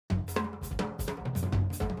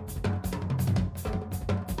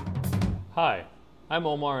Hi, I'm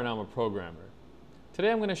Omar and I'm a programmer.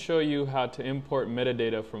 Today I'm going to show you how to import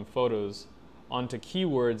metadata from photos onto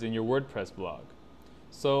keywords in your WordPress blog.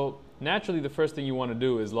 So naturally the first thing you want to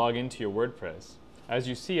do is log into your WordPress. As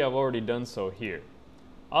you see, I've already done so here.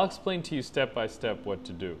 I'll explain to you step by step what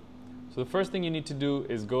to do. So the first thing you need to do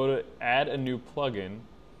is go to add a new plugin.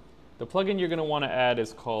 The plugin you're going to want to add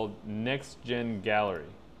is called Next Gen Gallery.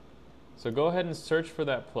 So go ahead and search for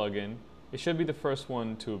that plugin. It should be the first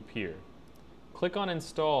one to appear. Click on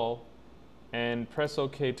Install and press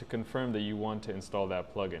OK to confirm that you want to install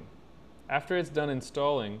that plugin. After it's done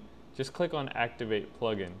installing, just click on Activate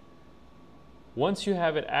Plugin. Once you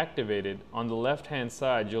have it activated, on the left-hand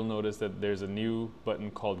side you'll notice that there's a new button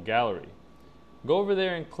called Gallery. Go over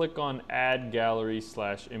there and click on Add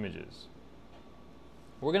Gallery/Images.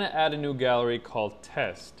 We're going to add a new gallery called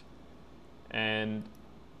Test, and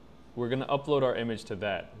we're going to upload our image to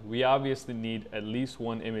that. We obviously need at least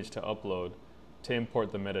one image to upload to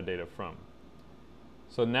import the metadata from.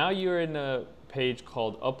 So now you're in a page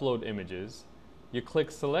called Upload Images. You click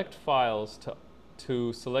Select Files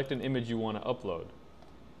to select an image you want to upload.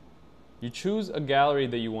 You choose a gallery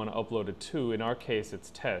that you want to upload it to. In our case, it's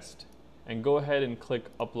Test. And go ahead and click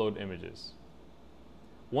Upload Images.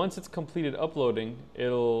 Once it's completed uploading,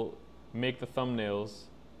 it'll make the thumbnails,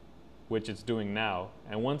 which it's doing now.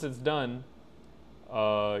 And once it's done,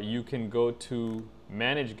 you can go to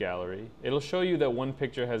Manage Gallery. It'll show you that one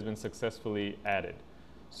picture has been successfully added.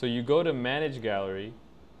 So you go to Manage Gallery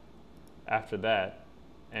after that,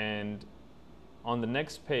 and on the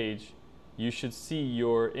next page you should see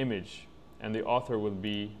your image, and the author will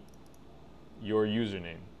be your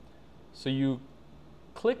username. So you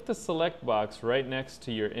click the select box right next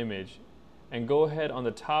to your image and go ahead on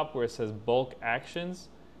the top where it says Bulk Actions.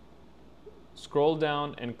 Scroll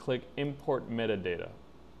down and click Import Metadata.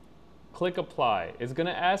 Click Apply. It's going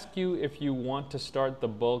to ask you if you want to start the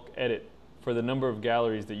bulk edit for the number of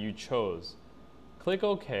galleries that you chose. Click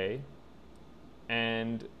OK,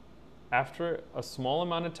 and after a small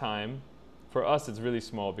amount of time, for us it's really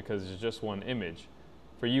small because it's just one image.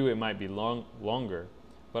 For you it might be longer.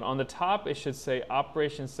 But on the top it should say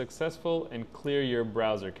Operation Successful and clear your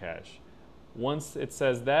browser cache. Once it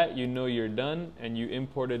says that, you know you're done and you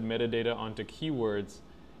imported metadata onto keywords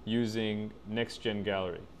using Next Gen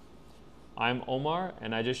Gallery. I'm Omar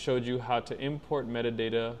and I just showed you how to import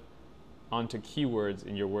metadata onto keywords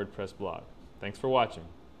in your WordPress blog. Thanks for watching.